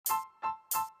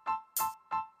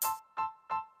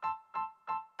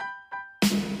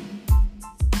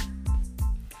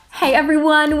Hey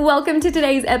everyone, welcome to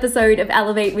today's episode of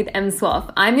Elevate with M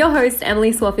Swaff. I'm your host,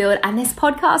 Emily Swaffield, and this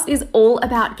podcast is all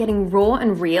about getting raw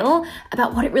and real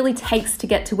about what it really takes to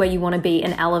get to where you want to be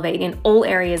and elevate in all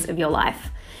areas of your life.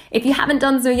 If you haven't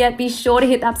done so yet, be sure to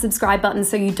hit that subscribe button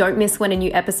so you don't miss when a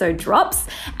new episode drops.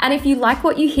 And if you like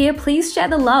what you hear, please share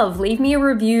the love. Leave me a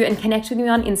review and connect with me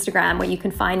on Instagram, where you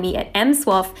can find me at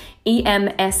mswaff,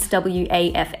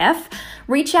 EMSWAFF.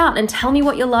 Reach out and tell me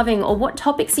what you're loving or what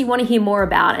topics you want to hear more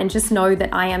about, and just know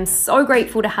that I am so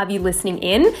grateful to have you listening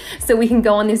in so we can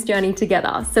go on this journey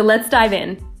together. So let's dive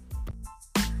in.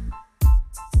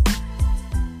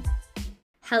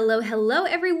 Hello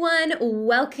everyone.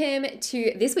 Welcome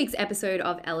to this week's episode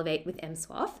of Elevate with M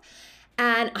Swaff.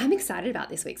 And I'm excited about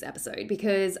this week's episode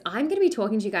because I'm going to be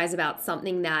talking to you guys about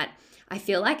something that I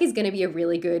feel like is going to be a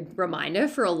really good reminder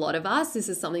for a lot of us. This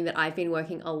is something that I've been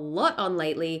working a lot on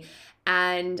lately,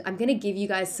 and I'm going to give you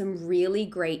guys some really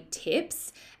great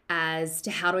tips as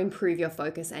to how to improve your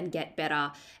focus and get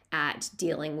better at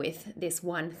dealing with this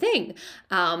one thing.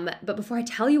 But before I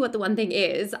tell you what the one thing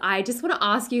is, I just want to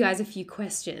ask you guys a few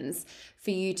questions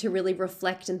for you to really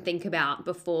reflect and think about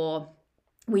before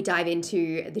we dive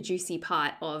into the juicy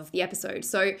part of the episode.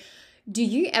 So, do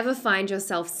you ever find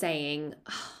yourself saying,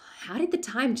 oh, how did the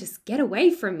time just get away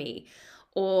from me?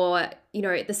 Or,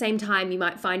 at the same time, you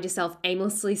might find yourself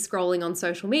aimlessly scrolling on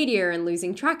social media and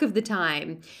losing track of the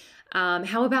time.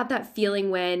 How about that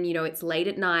feeling when, it's late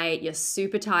at night, you're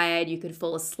super tired, you could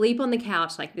fall asleep on the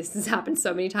couch. Like, this has happened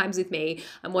so many times with me.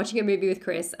 I'm watching a movie with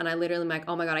Chris and I literally am like,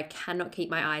 oh my God, I cannot keep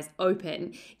my eyes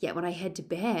open. Yet when I head to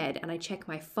bed and I check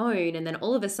my phone, and then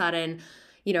all of a sudden,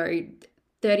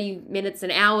 30 minutes,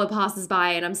 an hour passes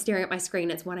by and I'm staring at my screen,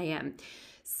 it's 1 a.m.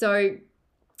 So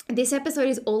this episode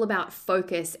is all about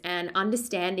focus and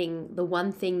understanding the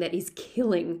one thing that is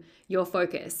killing your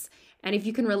focus. And if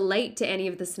you can relate to any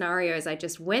of the scenarios I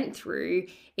just went through,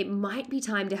 it might be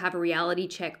time to have a reality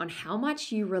check on how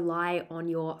much you rely on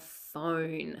your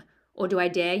phone. Or do I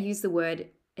dare use the word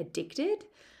addicted?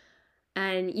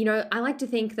 And, I like to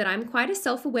think that I'm quite a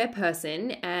self-aware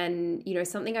person, and,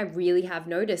 something I really have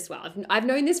noticed, I've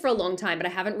known this for a long time, but I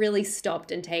haven't really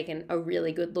stopped and taken a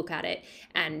really good look at it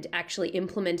and actually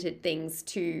implemented things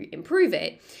to improve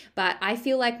it. But I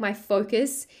feel like my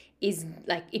focus is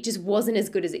it just wasn't as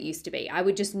good as it used to be. I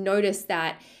would just notice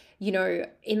that,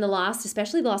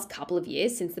 especially the last couple of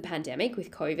years since the pandemic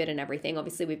with COVID and everything,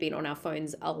 obviously we've been on our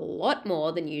phones a lot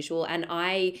more than usual. And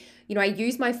I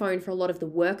use my phone for a lot of the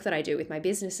work that I do with my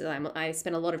businesses. I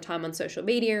spend a lot of time on social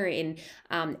media in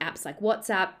apps like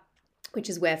WhatsApp,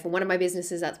 which is where, for one of my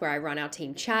businesses, that's where I run our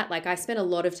team chat. I spend a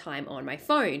lot of time on my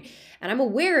phone, and I'm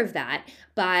aware of that.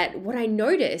 But what I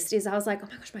noticed is I was like, oh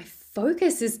my gosh, my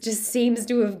focus just seems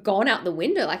to have gone out the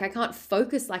window. I can't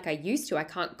focus like I used to. I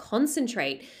can't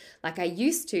concentrate like I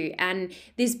used to. And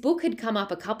this book had come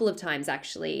up a couple of times,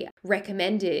 actually,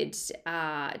 recommended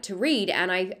to read.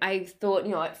 And I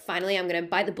thought, finally, I'm going to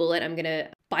bite the bullet. I'm going to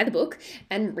buy the book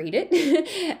and read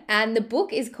it. And the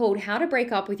book is called How to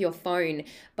Break Up with Your Phone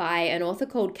by an author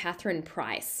called Catherine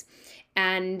Price.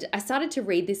 And I started to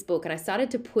read this book and I started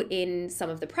to put in some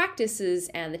of the practices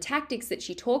and the tactics that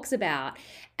she talks about.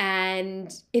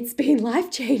 And it's been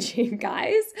life-changing,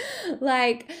 guys.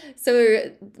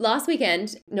 So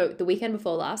the weekend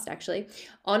before last, actually,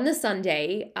 on the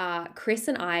Sunday, Chris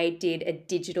and I did a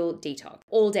digital detox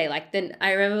all day. Then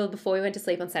I remember before we went to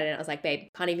sleep on Saturday night, I was like, babe,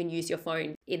 can't even use your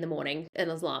phone in the morning,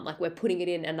 an alarm. We're putting it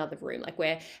in another room.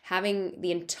 We're having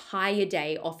the entire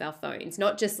day off our phones,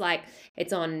 not just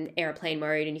it's on airplane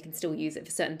mode and you can still use it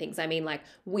for certain things. I mean,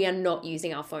 we are not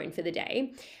using our phone for the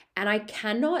day. And I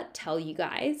cannot tell you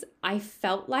guys, I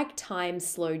felt like time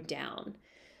slowed down.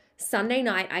 Sunday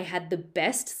night, I had the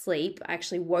best sleep. I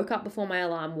actually woke up before my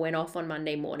alarm went off on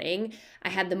Monday morning. I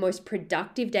had the most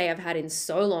productive day I've had in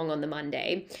so long on the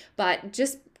Monday. But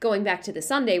just going back to the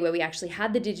Sunday where we actually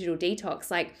had the digital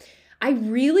detox, I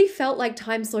really felt like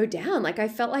time slowed down. I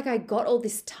felt like I got all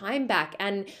this time back,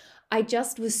 and I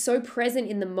just was so present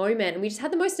in the moment. And we just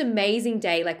had the most amazing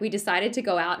day. We decided to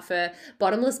go out for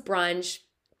bottomless brunch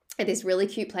at this really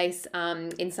cute place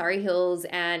in Surrey Hills,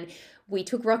 and we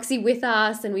took Roxy with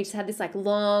us, and we just had this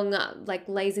long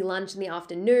lazy lunch in the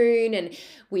afternoon, and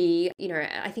we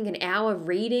I think an hour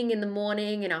reading in the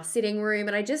morning in our sitting room.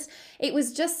 And it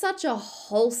was just such a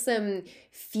wholesome,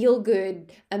 feel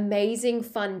good, amazing,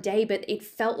 fun day, but it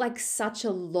felt like such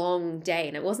a long day.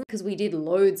 And it wasn't because we did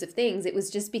loads of things, it was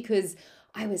just because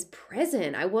I was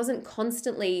present. I wasn't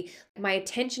constantly, my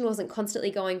attention wasn't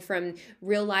constantly going from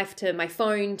real life to my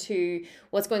phone to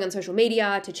what's going on social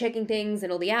media to checking things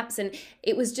and all the apps. And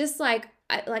it was just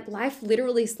life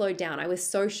literally slowed down. I was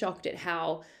so shocked at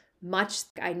how much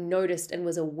I noticed and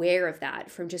was aware of that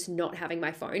from just not having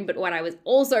my phone. But what I was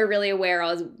also really aware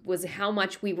of was how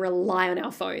much we rely on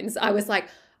our phones. I was like,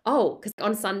 oh, because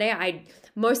on Sunday,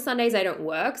 most Sundays I don't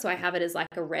work, so I have it as like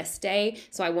a rest day,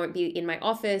 so I won't be in my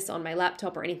office on my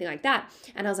laptop or anything like that.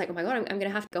 And I was like, oh my God, I'm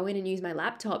gonna have to go in and use my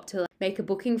laptop to make a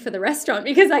booking for the restaurant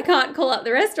because I can't call up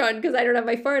the restaurant because I don't have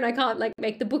my phone. I can't like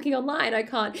make the booking online. I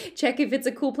can't check if it's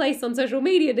a cool place on social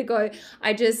media to go.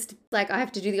 I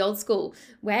have to do the old school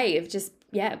way of just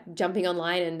jumping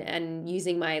online and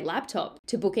using my laptop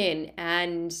to book in.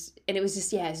 And it was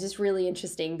just, it's just really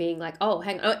interesting being like, oh,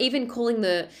 hang on, even calling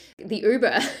the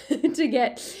Uber to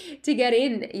get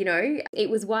in, it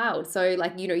was wild. So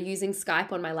like, using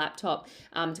Skype on my laptop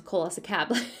to call us a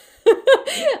cab.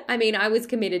 I mean, I was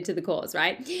committed to the cause,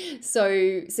 right? So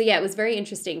it was very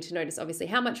interesting to notice obviously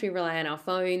how much we rely on our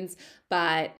phones,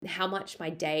 but how much my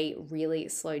day really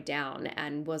slowed down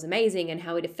and was amazing, and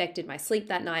how it affected my sleep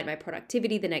that night, my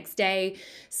productivity the next day.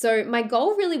 So my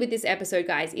goal really with this episode,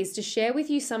 guys, is to share with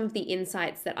you some of the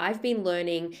insights that I've been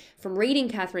learning from reading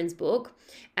Catherine's book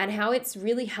and how it's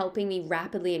really helping me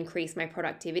rapidly increase my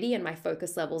productivity and my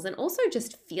focus levels, and also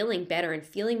just feeling better and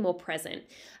feeling more present.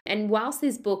 And whilst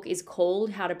this book is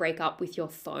called How to Break Up with Your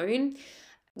Phone,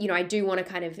 I do want to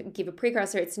kind of give a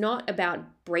precursor. It's not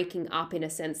about breaking up in a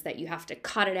sense that you have to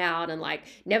cut it out and like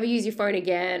never use your phone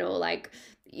again, or like,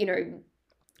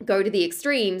 go to the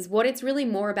extremes. What it's really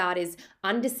more about is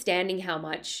understanding how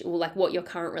much, or like what your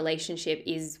current relationship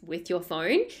is with your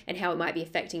phone and how it might be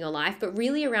affecting your life, but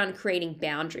really around creating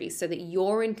boundaries so that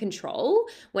you're in control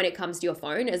when it comes to your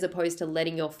phone, as opposed to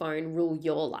letting your phone rule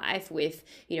your life with,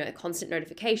 constant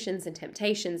notifications and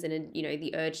temptations and,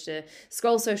 the urge to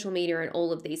scroll social media and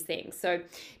all of these things. So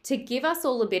to give us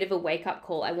all a bit of a wake up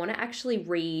call, I want to actually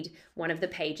read one of the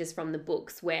pages from the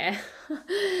books where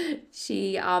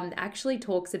she actually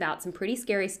talks about some pretty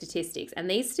scary statistics. And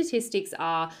these statistics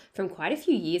are from quite a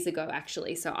few years ago,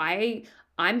 actually. So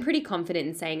I'm pretty confident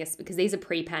in saying this because these are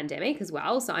pre-pandemic as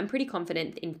well. So I'm pretty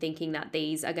confident in thinking that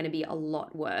these are going to be a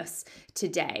lot worse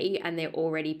today, and they're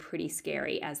already pretty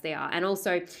scary as they are. And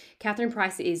also, Catherine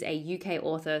Price is a UK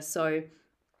author, so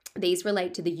these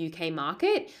relate to the UK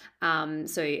market.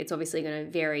 So it's obviously going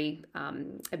to vary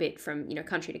a bit from,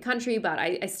 country to country, but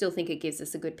I still think it gives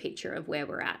us a good picture of where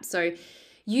we're at. So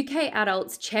UK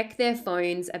adults check their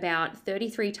phones about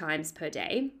 33 times per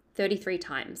day. 33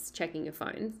 times checking your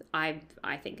phones. I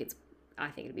think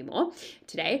it'd be more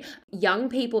today. Young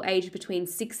people aged between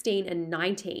 16 and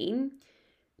 19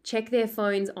 check their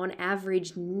phones on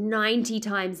average 90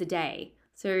 times a day.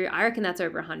 So I reckon that's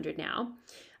over 100 now.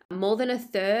 More than a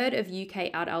third of UK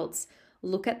adults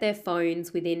look at their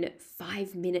phones within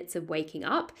 5 minutes of waking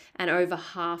up, and over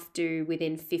half do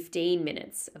within 15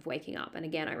 minutes of waking up. And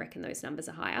again, I reckon those numbers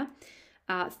are higher.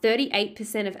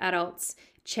 38% of adults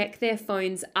check their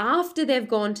phones after they've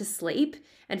gone to sleep.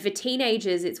 And for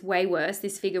teenagers, it's way worse.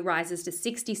 This figure rises to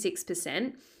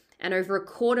 66%. And over a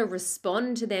quarter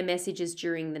respond to their messages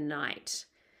during the night.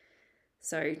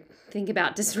 So think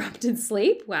about disrupted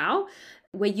sleep. Wow.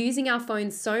 We're using our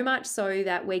phones so much so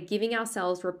that we're giving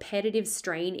ourselves repetitive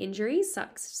strain injuries,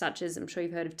 such as, I'm sure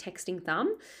you've heard of texting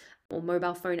thumb or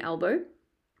mobile phone elbow.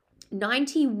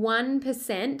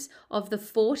 91% of the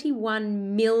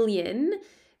 41 million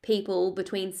people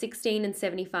between 16 and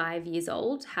 75 years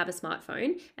old have a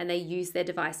smartphone, and they use their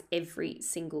device every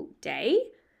single day.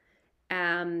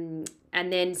 And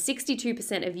then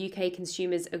 62% of UK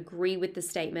consumers agree with the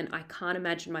statement, I can't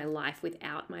imagine my life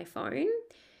without my phone.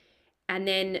 And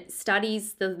then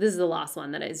studies, this is the last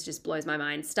one that just blows my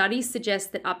mind. Studies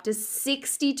suggest that up to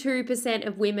 62%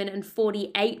 of women and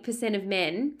 48% of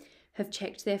men have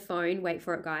checked their phone, wait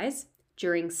for it guys,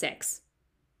 during sex.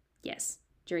 Yes,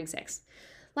 during sex.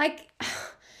 Like,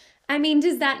 I mean,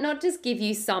 does that not just give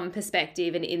you some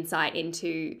perspective and insight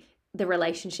into the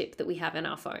relationship that we have in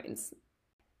our phones?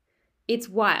 It's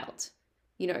wild,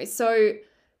 So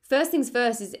first things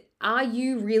first is, are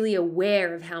you really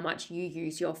aware of how much you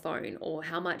use your phone or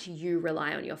how much you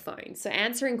rely on your phone? So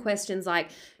answering questions like,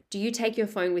 do you take your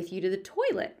phone with you to the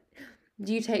toilet?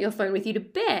 Do you take your phone with you to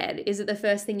bed? Is it the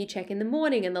first thing you check in the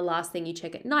morning and the last thing you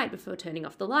check at night before turning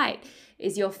off the light?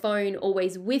 Is your phone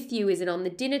always with you? Is it on the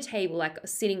dinner table, like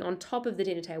sitting on top of the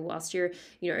dinner table whilst you're,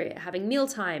 having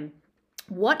mealtime?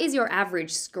 What is your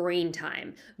average screen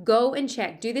time? Go and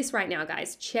check. Do this right now,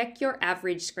 guys. Check your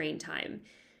average screen time.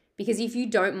 Because if you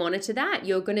don't monitor that,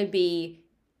 you're going to be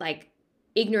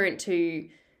ignorant to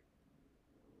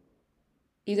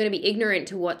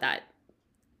what that,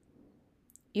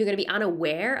 you're going to be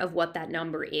unaware of what that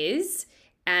number is.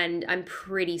 And I'm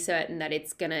pretty certain that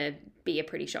it's going to be a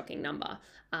pretty shocking number.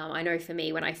 I know for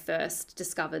me, when I first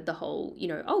discovered the whole,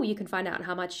 oh, you can find out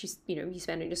how much you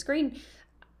spend on your screen.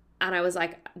 And I was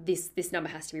like, this number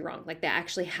has to be wrong. Like, there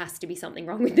actually has to be something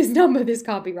wrong with this number. This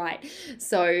can't be right.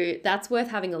 So that's worth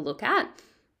having a look at.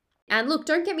 And look,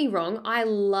 don't get me wrong. I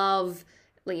love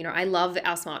our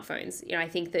smartphones. I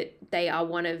think that they are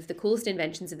one of the coolest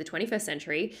inventions of the 21st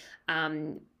century.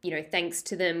 Thanks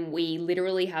to them, we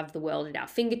literally have the world at our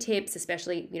fingertips,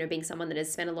 especially, being someone that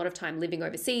has spent a lot of time living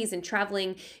overseas and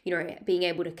traveling, being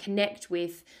able to connect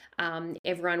with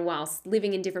everyone whilst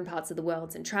living in different parts of the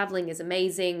world and traveling is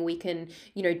amazing. We can,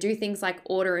 do things like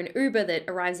order an Uber that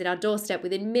arrives at our doorstep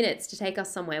within minutes to take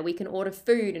us somewhere. We can order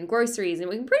food and groceries, and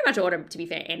we can pretty much order, to be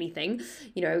fair, anything,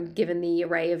 given the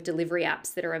array of delivery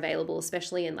apps that are available,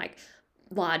 especially in like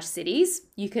large cities.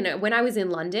 When I was in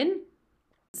London,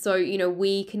 so,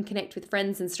 we can connect with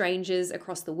friends and strangers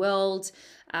across the world,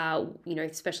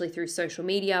 especially through social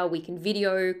media. We can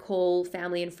video call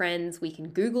family and friends. We can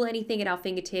Google anything at our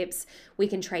fingertips. We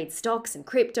can trade stocks and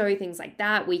crypto, things like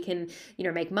that. We can,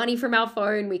 make money from our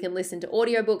phone. We can listen to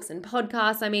audiobooks and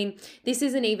podcasts. I mean, this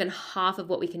isn't even half of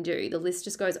what we can do. The list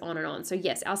just goes on and on. So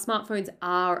yes, our smartphones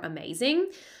are amazing.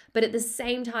 But at the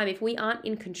same time, if we aren't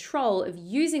in control of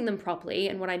using them properly,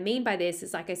 and what I mean by this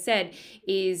is, like I said,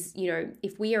 is,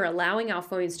 if we are allowing our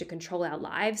phones to control our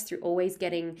lives through always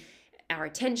getting our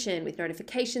attention with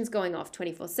notifications going off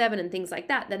 24/7 and things like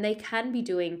that, then they can be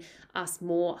doing us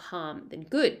more harm than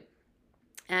good.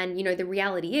 And, the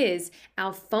reality is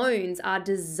our phones are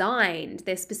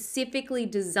they're specifically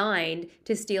designed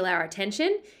to steal our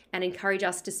attention and encourage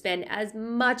us to spend as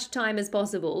much time as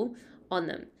possible on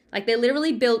them. Like, they're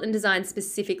literally built and designed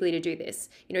specifically to do this.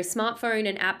 Smartphone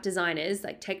and app designers,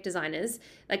 like tech designers,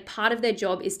 like part of their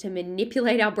job is to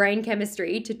manipulate our brain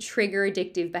chemistry to trigger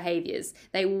addictive behaviors.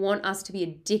 They want us to be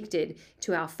addicted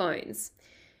to our phones.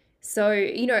 So,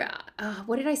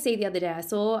 what did I see the other day?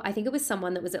 I think it was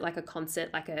someone that was at like a concert,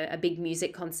 like a big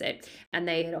music concert, and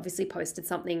they had obviously posted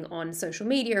something on social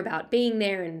media about being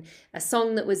there and a famous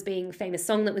song that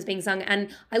was being sung. And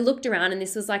I looked around, and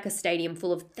this was like a stadium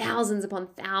full of thousands upon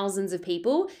thousands of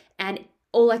people. And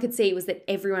all I could see was that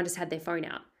everyone just had their phone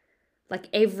out, like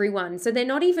everyone. So they're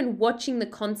not even watching the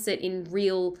concert in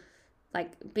real,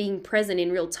 like being present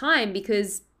in real time,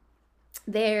 because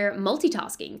they're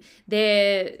multitasking.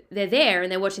 They're there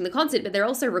and they're watching the concert, but they're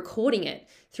also recording it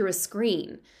through a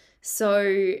screen.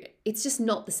 So it's just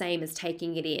not the same as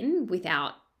taking it in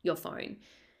without your phone.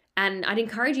 And I'd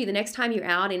encourage you, the next time you're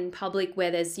out in public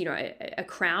where there's, a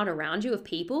crowd around you of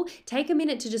people, take a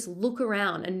minute to just look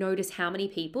around and notice how many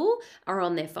people are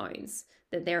on their phones,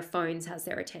 that their phones has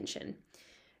their attention.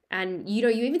 And, you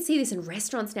even see this in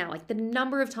restaurants now, like the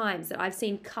number of times that I've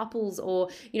seen couples or,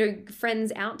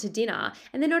 friends out to dinner,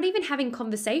 and they're not even having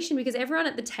conversation because everyone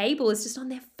at the table is just on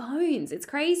their phones. It's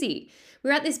crazy. We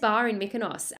were at this bar in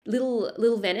Mykonos,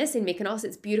 Little Venice in Mykonos.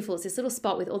 It's beautiful. It's this little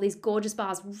spot with all these gorgeous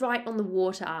bars right on the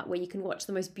water where you can watch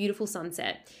the most beautiful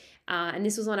sunset. And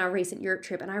this was on our recent Europe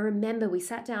trip. And I remember we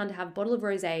sat down to have a bottle of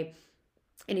rosé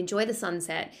and enjoy the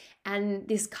sunset. And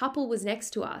this couple was next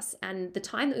to us. And the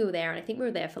time that we were there, and I think we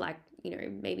were there for like,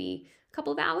 maybe a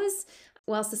couple of hours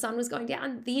whilst the sun was going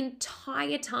down, the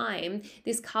entire time,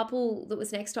 this couple that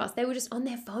was next to us, they were just on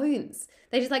their phones.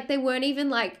 They weren't even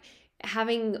like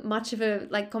having much of a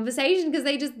like conversation,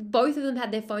 because both of them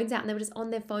had their phones out and they were just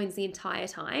on their phones the entire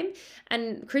time.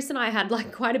 And Chris and I had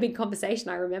like quite a big conversation.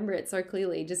 I remember it so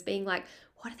clearly, just being like,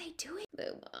 what are they doing?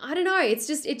 I don't know. It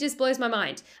just blows my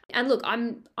mind. And look,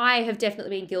 I have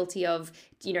definitely been guilty of,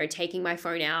 taking my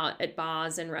phone out at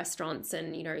bars and restaurants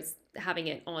and, having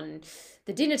it on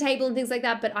the dinner table and things like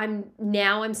that. But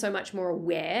I'm so much more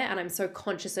aware and I'm so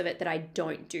conscious of it that I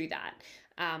don't do that.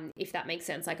 If that makes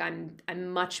sense. Like I'm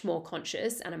much more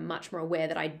conscious and I'm much more aware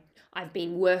that I've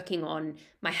been working on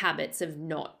my habits of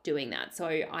not doing that.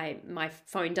 So my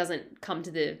phone doesn't come to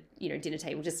the dinner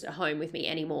table just at home with me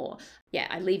anymore. Yeah,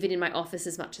 I leave it in my office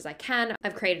as much as I can.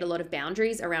 I've created a lot of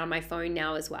boundaries around my phone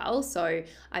now as well. So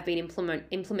I've been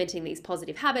implementing these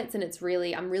positive habits, and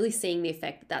I'm really seeing the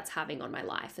effect that that's having on my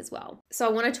life as well. So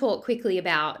I want to talk quickly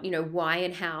about why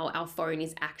and how our phone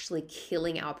is actually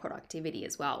killing our productivity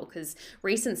as well, because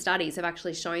recent studies have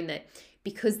actually shown that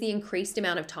because the increased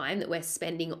amount of time that we're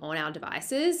spending on our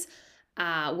devices,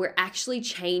 we're actually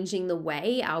changing the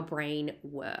way our brain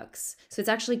works. So it's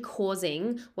actually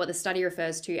causing what the study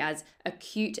refers to as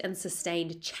acute and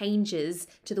sustained changes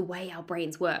to the way our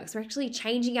brains work. So we're actually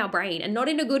changing our brain, and not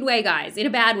in a good way, guys, in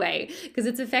a bad way, because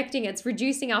it's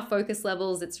reducing our focus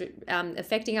levels, it's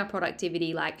affecting our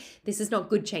productivity. Like, this is not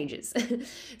good changes.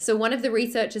 So one of the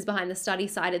researchers behind the study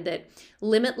cited that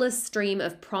limitless stream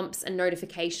of prompts and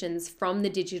notifications from the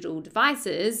digital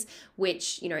devices,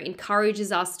 which,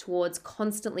 encourages us towards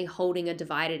constantly holding a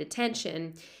divided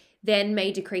attention, then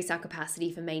may decrease our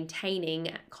capacity for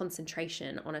maintaining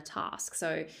concentration on a task.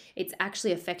 So it's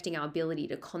actually affecting our ability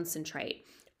to concentrate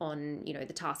on,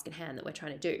 the task at hand that we're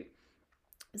trying to do.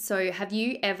 So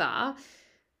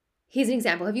here's an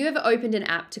example. Have you ever opened an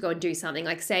app to go and do something?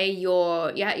 Like, say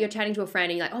you're chatting to a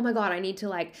friend and you're like, oh my God, I need to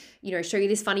show you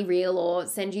this funny reel or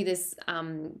send you this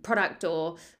product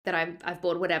or that I've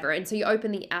bought, whatever. And so you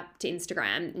open the app to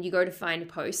Instagram and you go to find a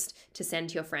post to send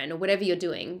to your friend or whatever you're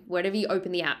doing, whatever you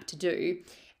open the app to do.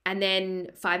 And then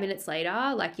 5 minutes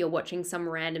later, like, you're watching some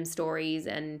random stories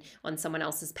and on someone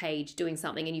else's page doing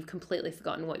something, and you've completely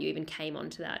forgotten what you even came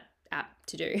onto that app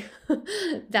to do.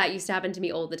 That used to happen to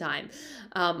me all the time.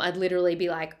 I'd literally be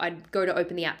like, I'd go to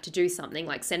open the app to do something,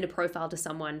 like send a profile to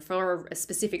someone for a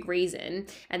specific reason,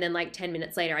 and then like 10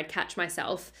 minutes later I'd catch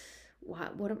myself,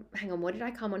 hang on, what did I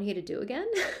come on here to do again?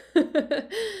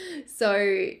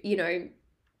 So,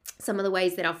 some of the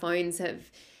ways that our phones have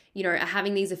are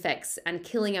having these effects and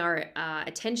killing our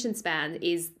attention span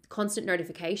is constant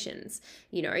notifications.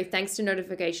 Thanks to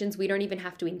notifications, we don't even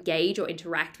have to engage or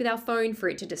interact with our phone for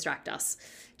it to distract us.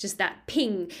 Just that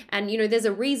ping. And, there's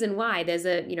a reason why there's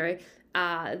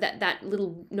that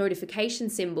little notification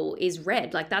symbol is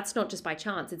red. Like, that's not just by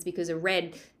chance. It's because the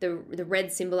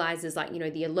red symbolizes, like,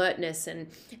 the alertness, and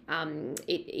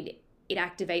it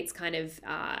activates kind of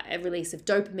a release of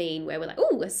dopamine where we're like,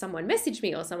 oh, has someone messaged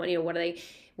me, or someone,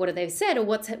 what have they said, or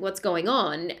what's going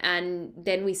on? And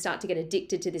then we start to get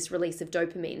addicted to this release of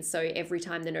dopamine. So every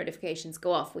time the notifications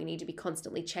go off, we need to be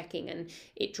constantly checking, and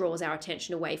it draws our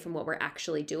attention away from what we're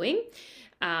actually doing.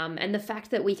 And the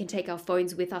fact that we can take our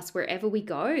phones with us wherever we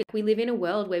go. We live in a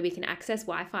world where we can access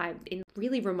Wi-Fi in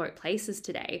really remote places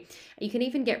today. You can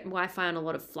even get Wi-Fi on a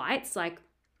lot of flights, like,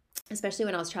 especially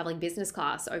when I was traveling business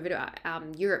class over to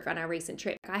Europe on our recent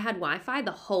trip. I had Wi-Fi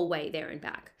the whole way there and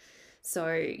back.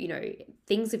 So,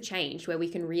 things have changed where we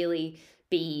can really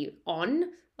be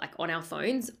on our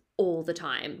phones all the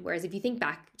time. Whereas if you think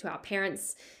back to our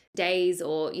parents' days,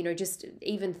 or, just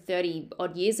even 30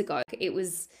 odd years ago, it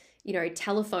was,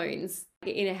 telephones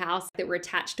in a house that were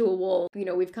attached to a wall.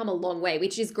 We've come a long way,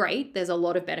 which is great. There's a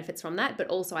lot of benefits from that. But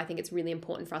also, I think it's really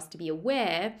important for us to be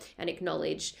aware and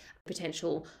acknowledge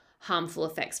potential harmful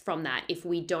effects from that if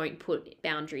we don't put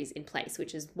boundaries in place,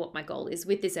 which is what my goal is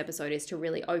with this episode, is to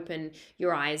really open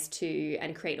your eyes to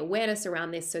and create awareness around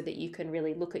this so that you can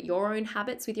really look at your own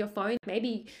habits with your phone.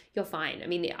 Maybe you're fine. I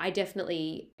mean, I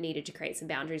definitely needed to create some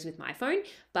boundaries with my phone,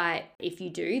 but if you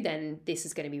do, then this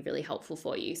is going to be really helpful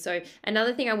for you. So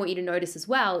another thing I want you to notice as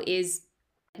well is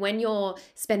when you're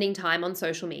spending time on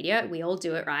social media, we all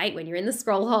do it, right? When you're in the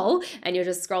scroll hole and you're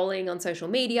just scrolling on social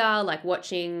media, like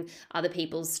watching other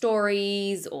people's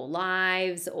stories or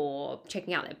lives, or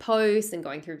checking out their posts and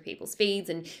going through people's feeds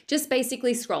and just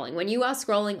basically scrolling. When you are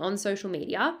scrolling on social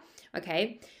media,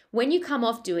 okay, when you come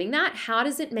off doing that, how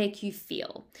does it make you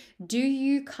feel? Do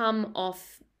you come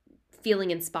off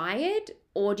feeling inspired,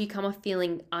 or do you come off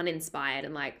feeling uninspired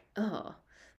and like, oh,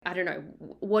 I don't know,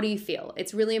 what do you feel?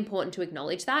 It's really important to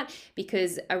acknowledge that,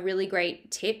 because a really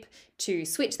great tip to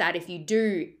switch that, if you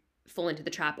do fall into the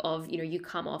trap of, you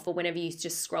come off, or whenever you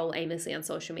just scroll aimlessly on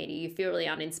social media, you feel really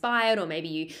uninspired, or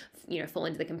maybe you fall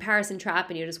into the comparison trap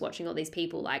and you're just watching all these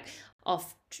people like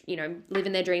off,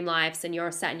 living their dream lives, and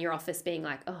you're sat in your office being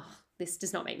like, oh, this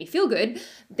does not make me feel good,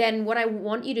 then what I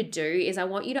want you to do is I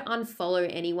want you to unfollow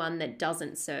anyone that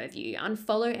doesn't serve you.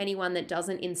 Unfollow anyone that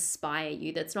doesn't inspire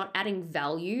you, that's not adding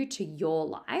value to your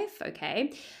life,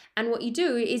 okay? And what you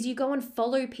do is you go and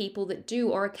follow people that do,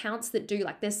 or accounts that do.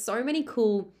 Like, there's so many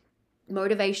cool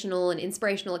motivational and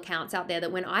inspirational accounts out there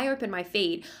that when I open my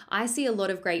feed, I see a lot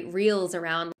of great reels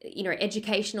around,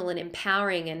 educational and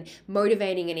empowering and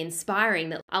motivating and inspiring,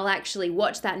 that I'll actually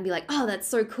watch that and be like, oh, that's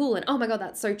so cool. And oh my God,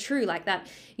 that's so true. Like that,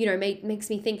 makes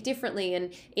me think differently,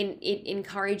 and it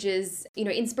encourages,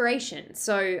 inspiration.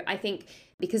 So I think,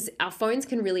 because our phones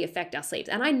can really affect our sleeps.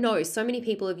 And I know so many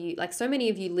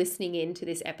of you listening into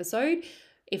this episode,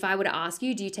 if I were to ask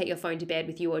you, do you take your phone to bed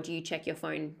with you, or do you check your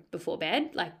phone before bed?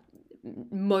 Like,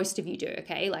 most of you do,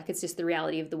 okay? Like, it's just the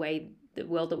reality of the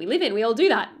world that we live in. We all do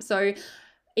that. So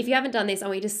If you haven't done this, I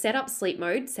want you to set up sleep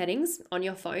mode settings on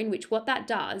your phone, which what that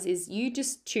does is you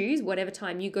just choose whatever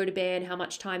time you go to bed, how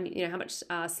much time, how much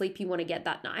sleep you want to get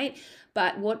that night.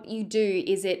 But what you do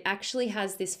is it actually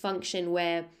has this function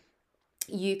where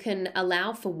you can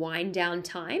allow for wind down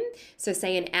time. So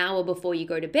say an hour before you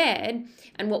go to bed.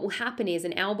 And what will happen is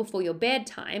an hour before your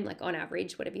bedtime, like on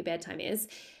average, whatever your bedtime is,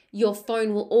 your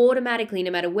phone will automatically,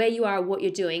 no matter where you are or what you're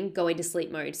doing, go into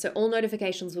sleep mode. So all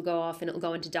notifications will go off and it'll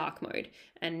go into dark mode.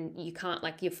 And you can't,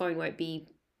 like, your phone won't be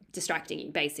distracting you,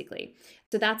 basically.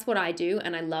 So that's what I do,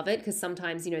 and I love it because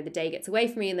sometimes, the day gets away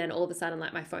from me and then all of a sudden,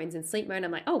 like, my phone's in sleep mode.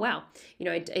 I'm like, oh wow,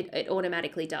 it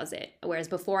automatically does it. Whereas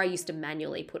before I used to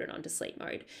manually put it onto sleep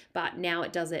mode, but now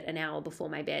it does it an hour before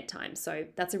my bedtime. So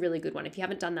that's a really good one. If you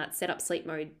haven't done that, set up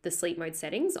the sleep mode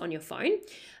settings on your phone.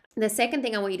 The second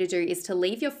thing I want you to do is to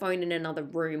leave your phone in another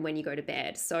room when you go to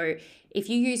bed. So if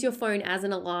you use your phone as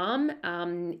an alarm,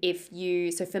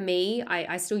 so for me,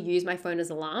 I still use my phone as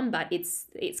alarm, but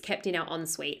it's kept in our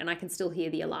ensuite and I can still hear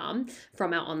the alarm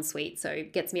from our ensuite. So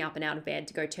it gets me up and out of bed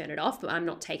to go turn it off, but I'm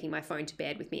not taking my phone to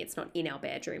bed with me. It's not in our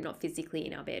bedroom, not physically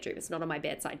in our bedroom. It's not on my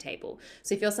bedside table.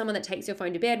 So if you're someone that takes your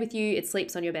phone to bed with you, it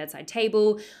sleeps on your bedside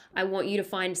table, I want you to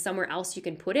find somewhere else you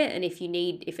can put it. And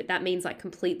if that means like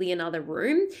completely another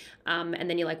room, and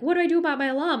then you're like, what do I do about my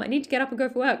alarm? I need to get up and go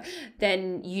for work.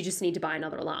 Then you just need to buy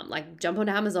another alarm. Like jump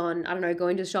onto Amazon, I don't know, go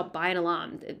into the shop, buy an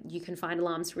alarm. You can find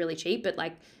alarms really cheap, but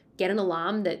like get an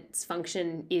alarm that's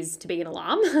function is to be an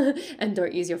alarm and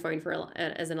don't use your phone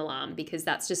as an alarm, because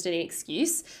that's just an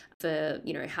excuse for,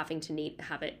 having to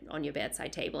have it on your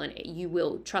bedside table. And you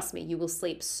will, trust me, you will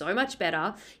sleep so much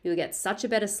better. You'll get such a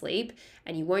better sleep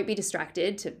and you won't be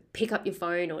distracted to pick up your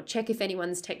phone or check if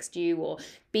anyone's texted you or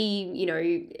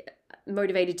be,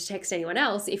 motivated to text anyone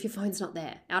else if your phone's not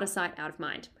there. Out of sight, out of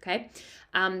mind. Okay.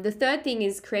 The third thing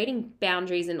is creating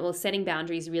boundaries or setting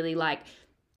boundaries, really, like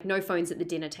no phones at the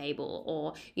dinner table,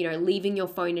 or leaving your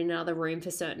phone in another room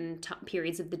for certain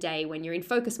periods of the day when you're in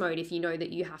focus mode. If you know that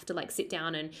you have to like sit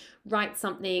down and write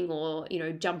something, or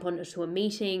jump onto a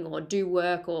meeting or do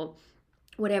work or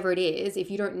whatever it is,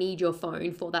 if you don't need your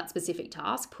phone for that specific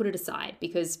task, put it aside.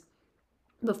 Because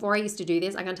before I used to do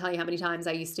this, I can't tell you how many times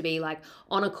I used to be like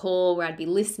on a call where I'd be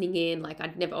listening in. Like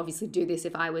I'd never obviously do this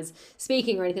if I was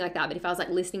speaking or anything like that, but if I was like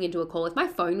listening into a call, if my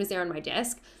phone was there on my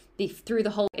desk, through the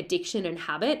whole addiction and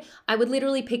habit, I would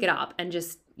literally pick it up and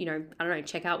just, I don't know,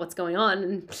 check out what's going on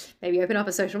and maybe open up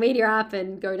a social media app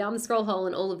and go down the scroll hole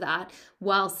and all of that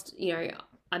whilst,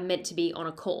 I'm meant to be on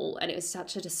a call, and it was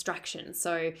such a distraction.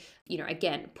 So,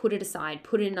 again, put it aside,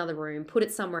 put it in another room, put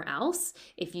it somewhere else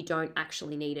if you don't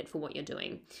actually need it for what you're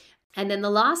doing. And then the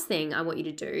last thing I want you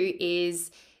to do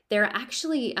is there are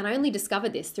actually, and I only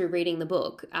discovered this through reading the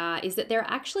book, is that there are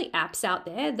actually apps out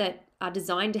there that are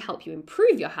designed to help you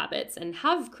improve your habits and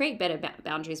create better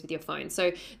boundaries with your phone.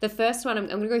 So the first one, I'm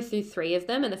going to go through 3 of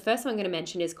them. And the first one I'm going to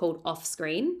mention is called Off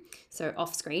Screen. So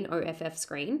Off Screen, OFF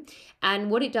Screen. And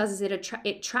what it does is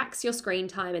it tracks your screen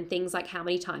time and things like how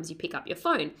many times you pick up your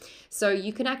phone. So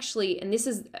you can actually, and this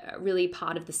is really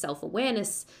part of the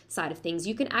self-awareness side of things,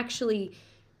 you can actually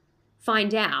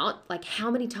find out like how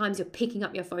many times you're picking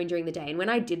up your phone during the day. And when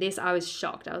I did this, I was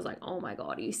shocked. I was like, oh my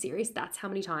God, are you serious? That's how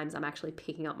many times I'm actually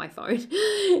picking up my phone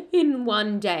in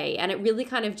one day. And it really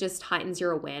kind of just heightens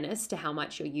your awareness to how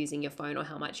much you're using your phone or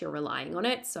how much you're relying on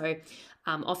it. So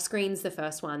Off Screen's the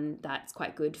first one that's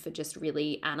quite good for just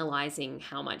really analyzing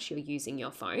how much you're using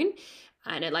your phone.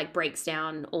 And it like breaks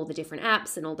down all the different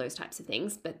apps and all those types of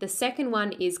things. But the second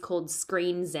one is called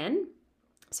Screen Zen.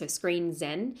 So Screen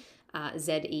Zen.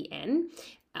 Zen,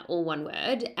 all one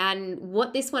word. And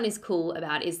what this one is cool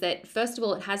about is that, first of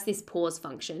all, it has this pause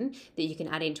function that you can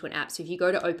add into an app. So if you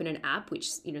go to open an app, which,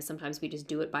 sometimes we just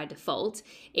do it by default,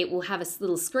 it will have a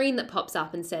little screen that pops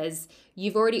up and says,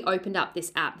 you've already opened up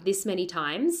this app this many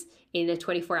times in a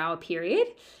 24-hour period.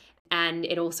 And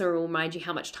it also will remind you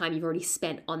how much time you've already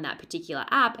spent on that particular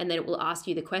app. And then it will ask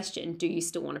you the question, do you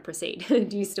still want to proceed?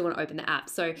 Do you still want to open the app?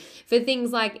 So for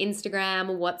things like Instagram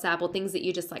or WhatsApp or things that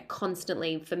you just like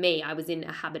constantly, for me, I was in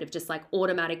a habit of just like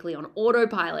automatically on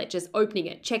autopilot, just opening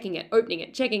it, checking it, opening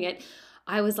it, checking it.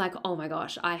 I was like, oh my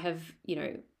gosh, I have,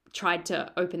 tried to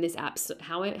open this app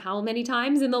how many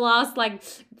times in the last like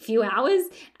few hours,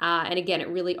 and again, it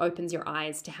really opens your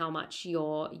eyes to how much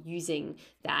you're using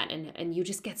that, and you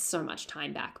just get so much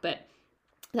time back. But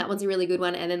that one's a really good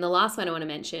one. And then the last one I want to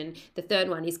mention, the third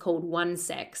one, is called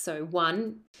 1sec. So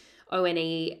 1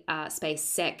 ONE space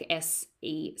sec,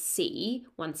 SEC,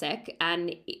 one sec.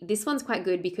 And this one's quite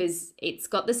good because it's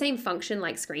got the same function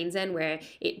like ScreenZen, where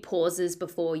it pauses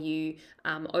before you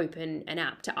open an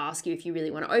app to ask you if you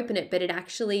really want to open it, but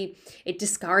it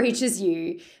discourages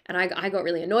you. And I got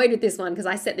really annoyed with this one because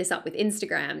I set this up with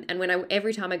Instagram, and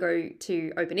every time I go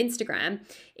to open Instagram,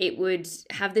 it would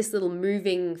have this little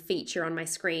moving feature on my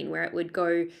screen where it would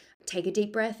go, take a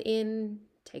deep breath in,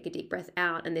 take a deep breath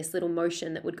out, and this little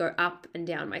motion that would go up and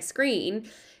down my screen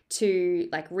to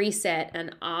like reset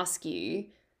and ask you,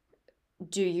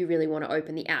 do you really want to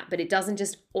open the app? But it doesn't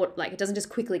just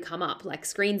quickly come up like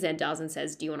ScreenZen does and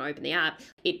says, do you want to open the app?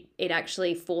 It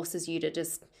actually forces you to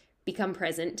just become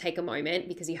present, take a moment,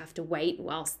 because you have to wait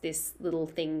whilst this little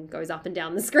thing goes up and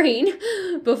down the screen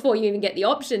before you even get the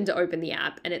option to open the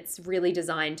app. And it's really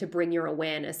designed to bring your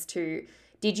awareness to,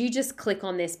 did you just click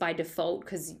on this by default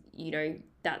because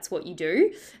that's what you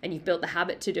do and you've built the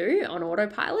habit to do on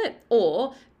autopilot?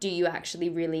 Or do you actually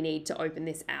really need to open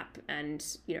this app and,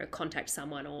 contact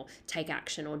someone or take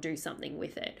action or do something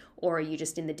with it? Or are you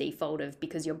just in the default of,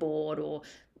 because you're bored or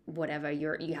whatever,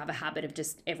 you have a habit of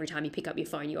just every time you pick up your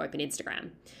phone, you open Instagram?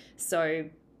 So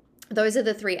those are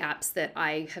the 3 apps that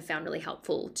I have found really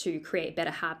helpful to create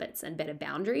better habits and better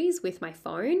boundaries with my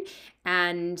phone.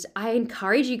 And I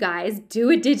encourage you guys, do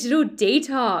a digital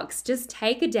detox. Just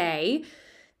take a day.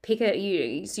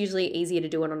 It's usually easier to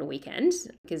do it on a weekend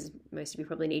because most of you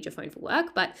probably need your phone for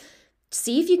work, but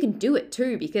see if you can do it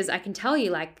too, because I can tell you,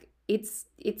 like, it's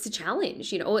a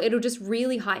challenge, or it'll just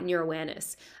really heighten your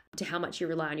awareness to how much you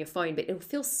rely on your phone, but it'll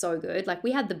feel so good. Like,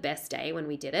 we had the best day when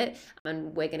we did it,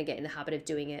 and we're going to get in the habit of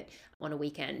doing it on a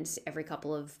weekend every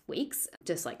couple of weeks,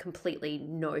 just like completely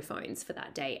no phones for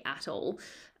that day at all.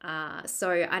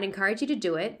 So I'd encourage you to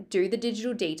do it. Do the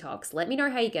digital detox. Let me know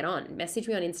how you get on. Message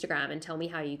me on Instagram and tell me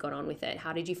how you got on with it.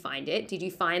 How did you find it? Did you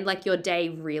find like your day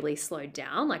really slowed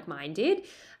down like mine did?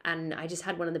 And I just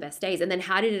had one of the best days. And then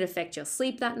how did it affect your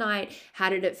sleep that night? How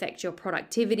did it affect your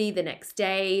productivity the next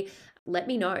day? Let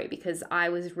me know, because I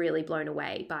was really blown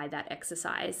away by that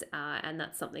exercise. And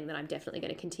that's something that I'm definitely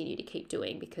going to continue to keep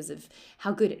doing because of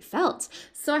how good it felt.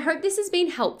 So I hope this has been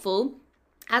helpful.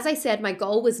 As I said, my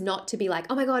goal was not to be like,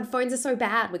 oh my God, phones are so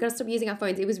bad, we've got to stop using our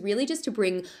phones. It was really just to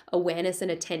bring awareness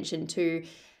and attention to,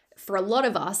 for a lot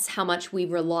of us, how much we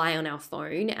rely on our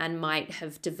phone and might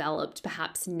have developed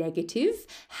perhaps negative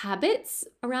habits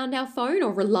around our phone,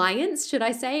 or reliance, should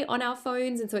I say, on our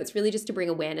phones. And so it's really just to bring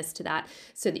awareness to that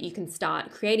so that you can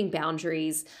start creating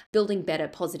boundaries, building better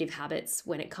positive habits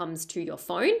when it comes to your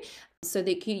phone, so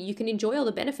that you can enjoy all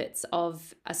the benefits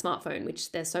of a smartphone,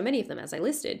 which there's so many of them as I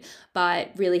listed, but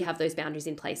really have those boundaries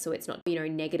in place so it's not,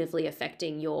 negatively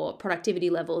affecting your productivity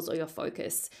levels or your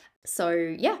focus. So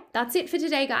yeah, that's it for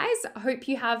today, guys. I hope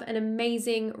you have an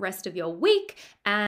amazing rest of your week, and